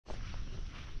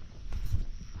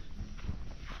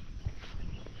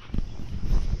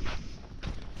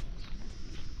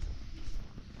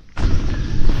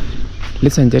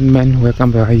Ladies and gentlemen,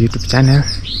 welcome to our YouTube channel.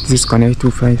 This is Connect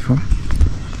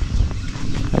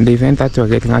 254. And the event that you are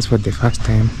getting us for the first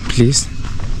time, please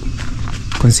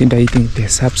consider hitting the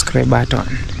subscribe button.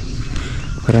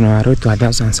 We're on our road to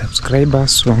 1,000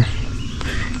 subscribers, so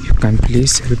you can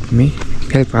please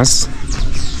help us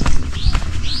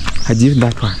achieve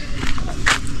that one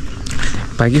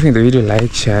by giving the video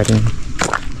like, sharing,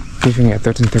 giving your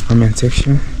thoughts in the comment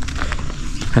section,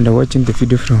 and watching the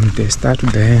video from the start to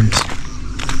the end.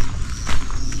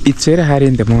 It's very hard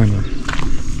in the morning.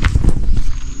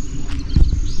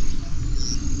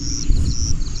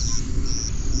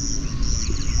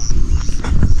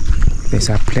 There's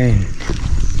a plane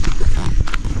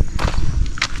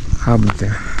up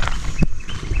there,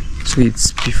 so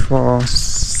it's before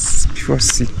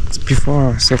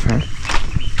 7.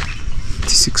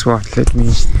 6 what? Let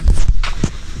me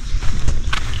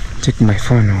take my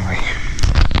phone away.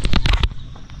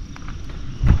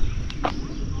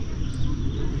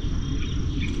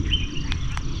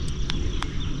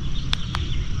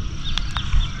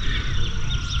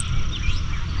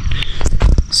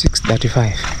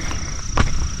 .35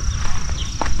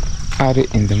 early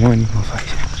in the morning of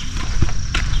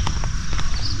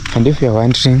 5. And if you are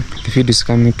wondering, the video is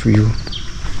coming to you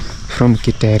from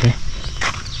Kitere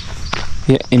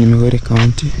here in Migori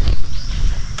County.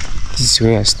 This is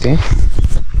where I stay,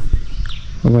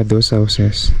 over those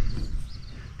houses.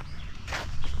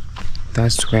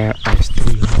 That's where I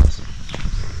stay.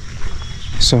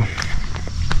 So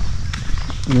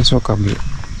let's walk up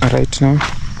right now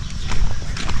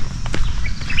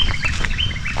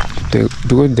to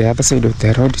go the other side of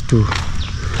the road to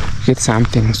get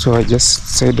something. So I just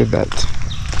said that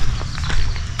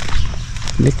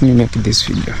let me make this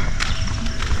video.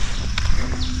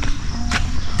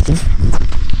 Okay.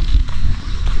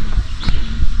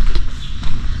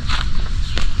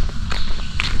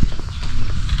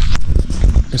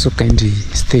 So kindly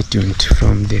stay tuned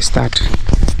from the start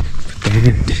to the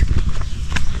end.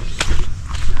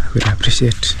 I will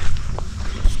appreciate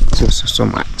so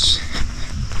much.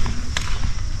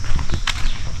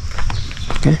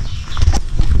 Okay.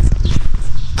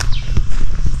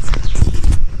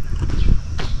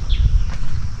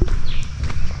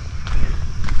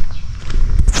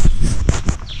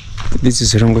 This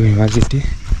is Rongo University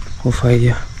over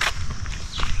here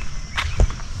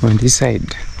on this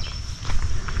side.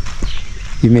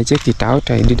 You may check it out.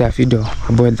 I did a video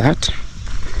about that.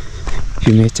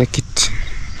 You may check it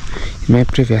in my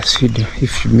previous video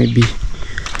if you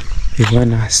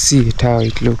wanna see it, how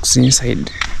it looks inside.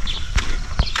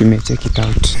 You may check it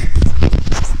out.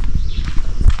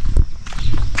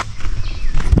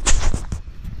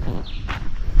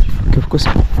 Okay, of course,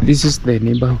 this is the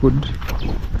neighborhood.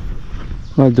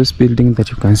 All those buildings that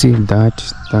you can see,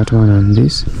 that one and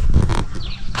this.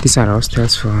 These are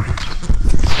hostels for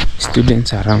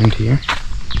students around here.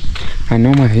 And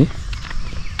normally,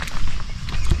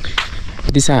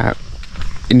 these are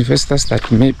investors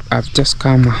that may have just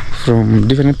come from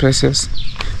different places.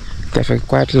 They have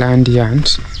acquired land here and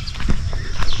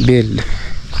build.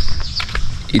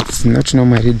 It's not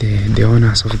normally the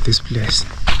owners of this place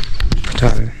at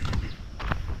all.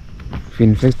 We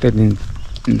invested in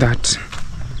that.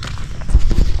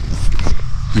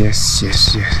 Yes.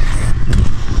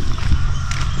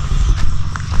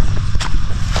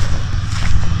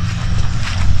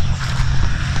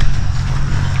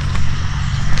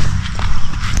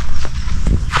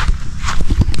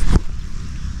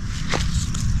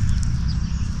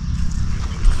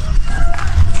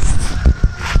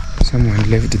 Someone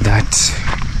left that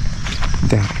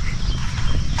there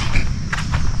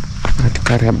at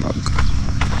Karabag.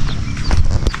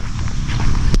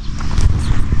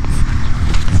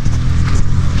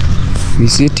 We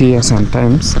sit here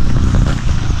sometimes.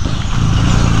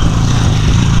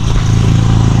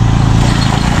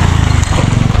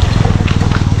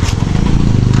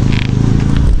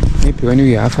 Maybe when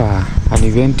we have an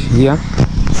event here,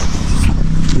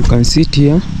 you can sit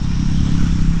here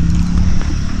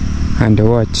and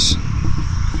watch.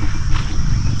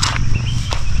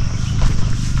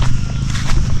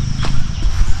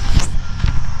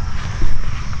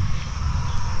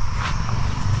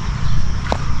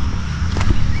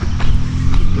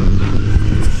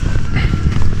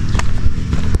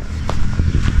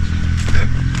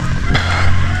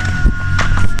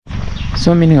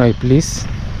 So anyway, please,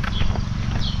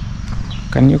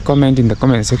 can you comment in the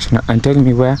comment section and tell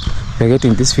me where you're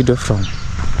getting this video from?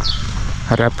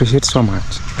 I'd appreciate so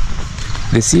much.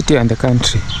 The city and the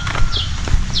country,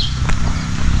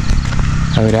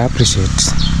 I would appreciate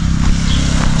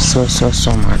so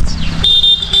much.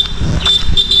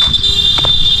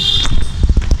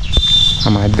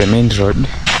 I'm at the main road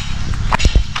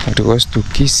that goes to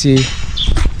Kisii.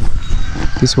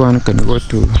 This one can go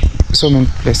to so many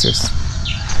places.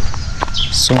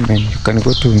 So many. You can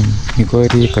go to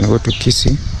Migori, you can go to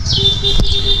Kisii.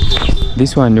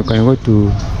 This one you can go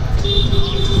to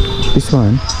this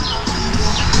one.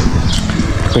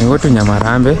 You can go to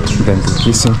Nyamarambe, then to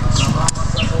Kisii.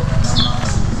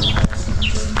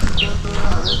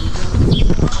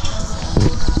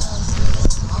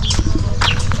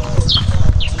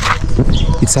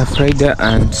 It's a Friday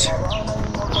and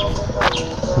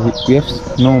we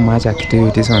have no much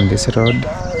activities on this road.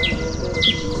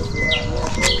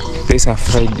 It's a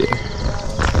Friday.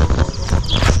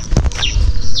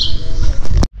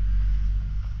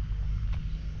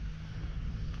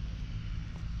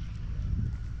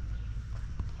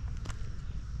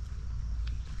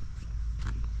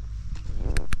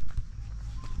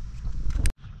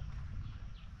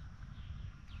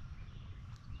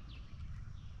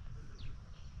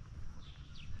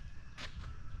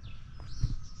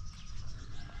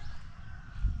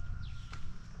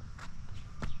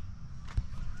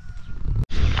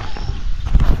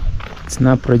 It's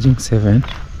now approaching 7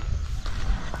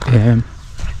 a.m.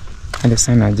 and the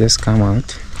sun has just come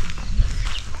out.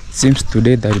 It seems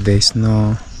today that there is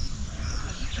no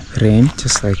rain,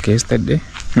 just like yesterday.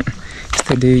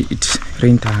 Yesterday it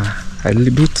rained a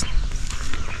little bit,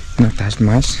 not that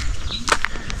much.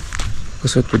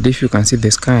 Also today, if you can see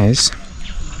the skies,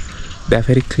 they are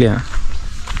very clear.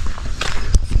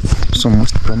 So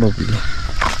most probably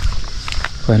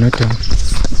we're not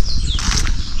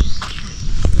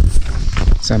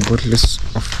some bottles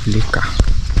of liquor.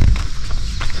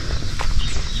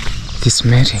 This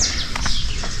smelling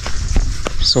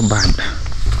so bad.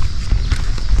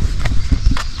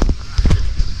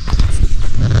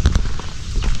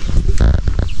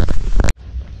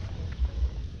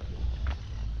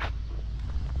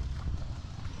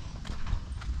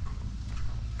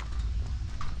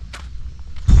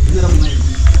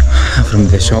 From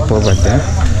the shop over there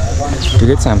to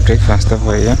get some breakfast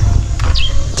over here.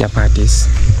 Chapatis.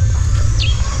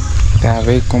 They are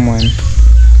very common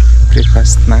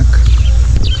breakfast snack.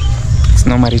 It's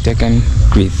normally taken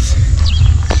with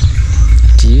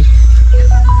tea.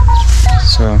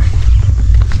 So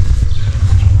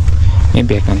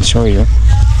maybe I can show you.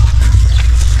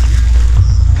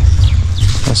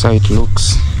 That's how it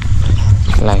looks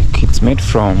like. It's made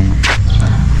from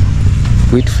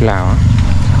wheat flour.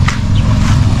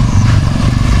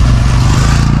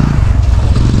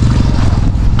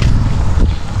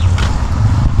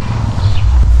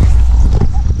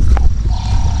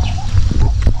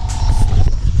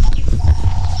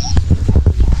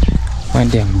 One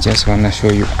day I'm just wanna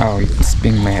show you how it's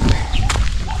being made.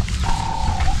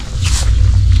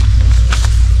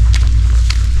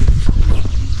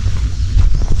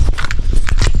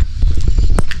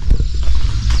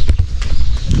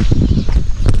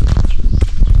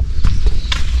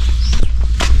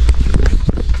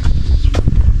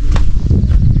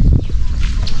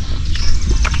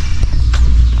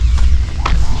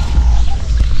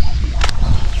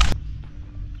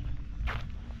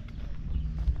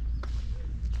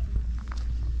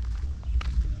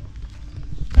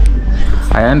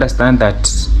 I understand that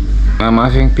I'm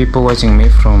having people watching me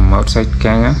from outside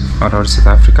Kenya or South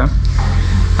Africa,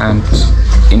 and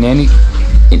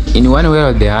in one way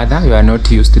or the other you are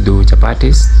not used to do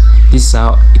chapatis. This is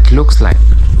how it looks like.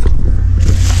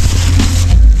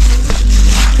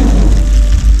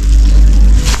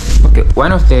 Okay,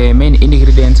 one of the main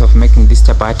ingredients of making this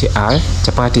chapatis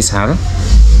are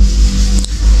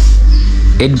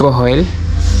edible oil,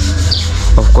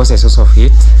 of course a source of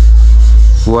heat,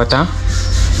 water,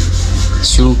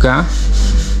 sugar,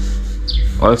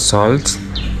 all salt,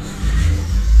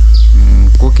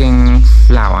 cooking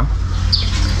flour,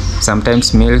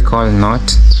 sometimes milk or not.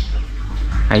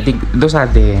 I think those are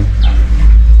the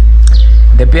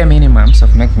bare minimums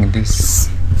of making this.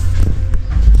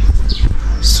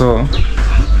 So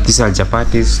these are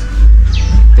chapatis.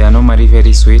 They are normally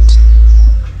very sweet,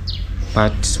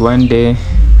 but one day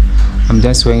I'm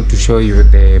just going to show you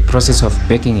the process of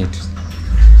baking it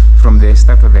from the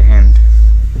start to the end,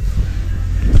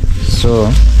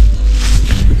 so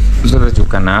that you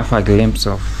can have a glimpse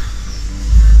of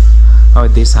how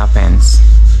this happens.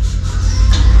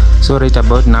 So right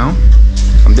about now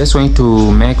I'm just going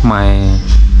to make my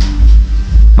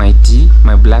tea,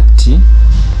 my black tea,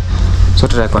 so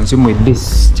that I consume with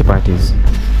these chapatis.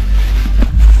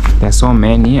 There are so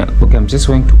many. Okay, I'm just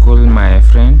going to call my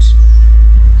friend.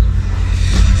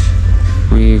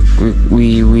 We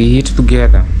eat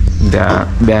together. They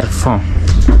are 4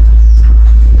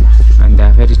 and they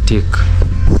are very thick.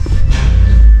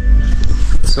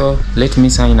 So let me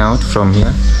sign out from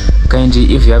here.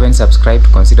 Kindly, if you haven't subscribed,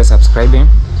 consider subscribing.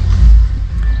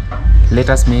 Let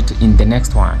us meet in the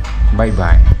next one. Bye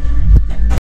bye.